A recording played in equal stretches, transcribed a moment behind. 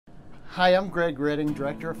Hi, I'm Greg Redding,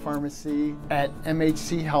 Director of Pharmacy at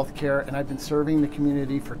MHC Healthcare, and I've been serving the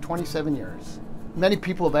community for 27 years. Many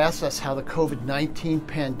people have asked us how the COVID-19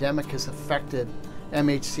 pandemic has affected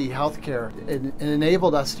MHC Healthcare. It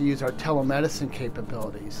enabled us to use our telemedicine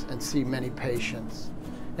capabilities and see many patients.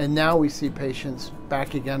 And now we see patients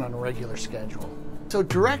back again on a regular schedule. So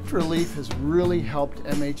direct relief has really helped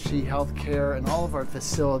MHC Healthcare and all of our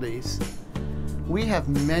facilities. We have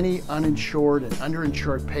many uninsured and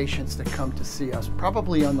underinsured patients that come to see us,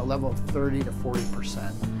 probably on the level of 30 to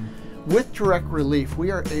 40%. With direct relief,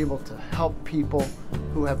 we are able to help people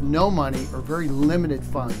who have no money or very limited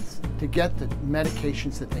funds to get the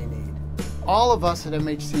medications that they need. All of us at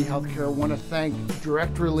MHC Healthcare want to thank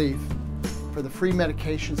Direct Relief for the free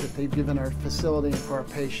medications that they've given our facility and for our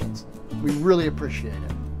patients. We really appreciate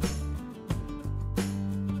it.